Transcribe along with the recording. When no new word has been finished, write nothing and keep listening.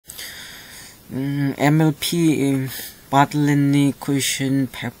MLP Battalion question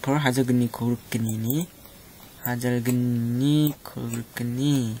paper 하자근니 고르겠니 하자근니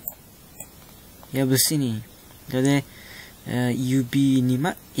고르겠니 여보시니 저데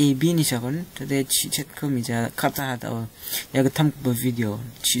UB니마 AB니 저건 저데 치체컴이자 카타하다 야그 탐구 비디오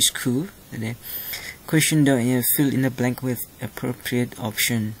치스쿠 저데 question the fill in the blank with appropriate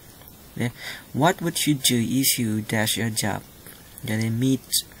option. What would you do if you dash your job? Jadi meet,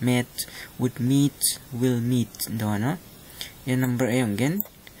 met, would meet, will meet. Doano. Yan number A again.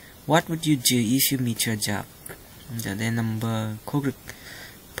 What would you do if you meet your job? Jadi number kogrik.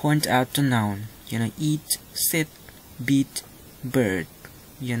 Point out the noun. Eat, sit, beat, bird.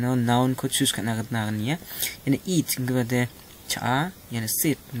 Noun ko choose ka nagat niya. Eat ngabade cha.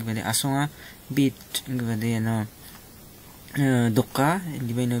 Sit ngabade asonga. Beat ngabade doka.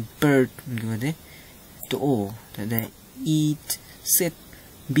 Ngabade bird ngabade to. Jadi eat, sit,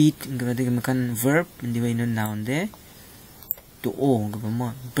 beat ngabade makan verb ngabade noun de to ngabade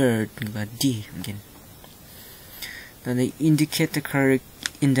mo bird ngabade di again. Then indicate the correct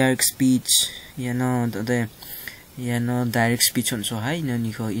indirect speech. Direct speech on so high.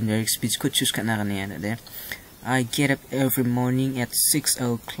 Niko indirect speech ko choose ka na kaniya. I get up every morning at 6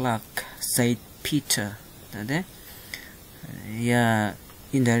 o'clock, said Peter.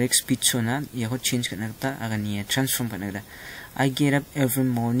 Indirect speech na ko change ka na kaniya. Transform ka na. I get up every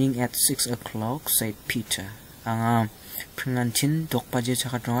morning at 6 o'clock, said Peter. Ang pringanchin dokpaje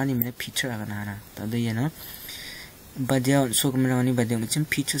chakatrawa ni mina Peter agana. Badya so kumani badya ngachim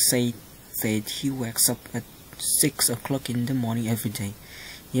Peter said he wakes up at 6 o'clock in the morning every day.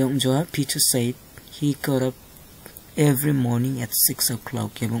 Yung joa Peter said he got up every morning at 6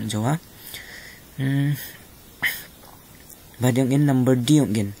 o'clock. Yung joa badya in number D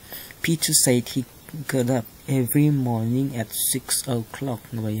again. Peter said he got up every morning at 6 o'clock.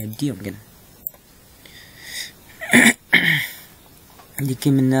 Ngaya D again.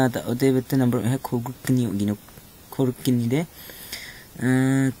 Dikimina ta ode bete number ha kogu kini ginok.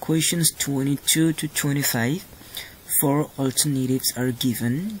 Questions 22 to 25. 4 alternatives are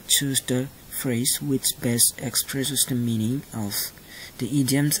given. Choose the phrase which best expresses the meaning of the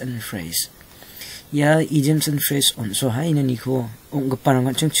idioms and phrase. Idioms and phrase on so high na niko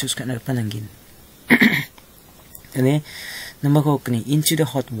parang chung choose ka na panangin. Number ko kani into the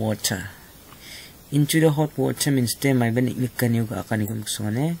hot water. Into the hot water means they may be nikaniyo ka akanikum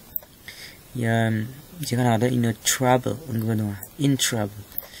sone. In trouble. In trouble.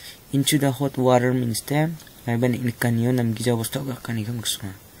 Into the hot water means them. Number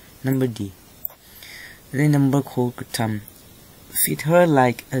D. Then number ko fit her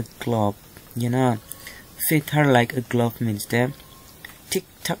like a glove. Fit her like a glove means them. Tick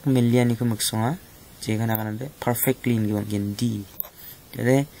tock million perfectly in D.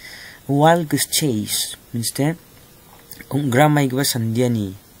 Wild goose chase means them. Grandma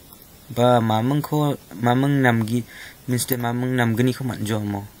sandiani. Ba mamang namgi means the mamang namgani ko manjo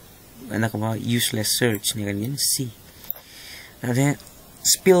mo. Anak ba useless search ni kanyan C.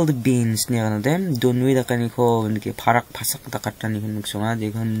 Spill the beans ni kanyan dem don't we da kaniko ndike parak pasak takata ni kan muksunga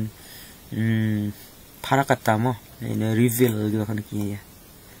de kan parakata mo reveal di kan kiya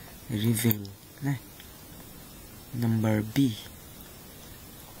reveal na number B.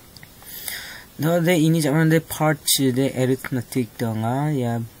 The ini zaman the part the arithmetic dong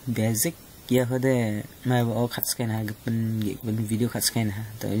basic hode mai ba khat scan ha gapan video khat scan ha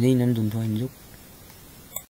to ini nam dun thoi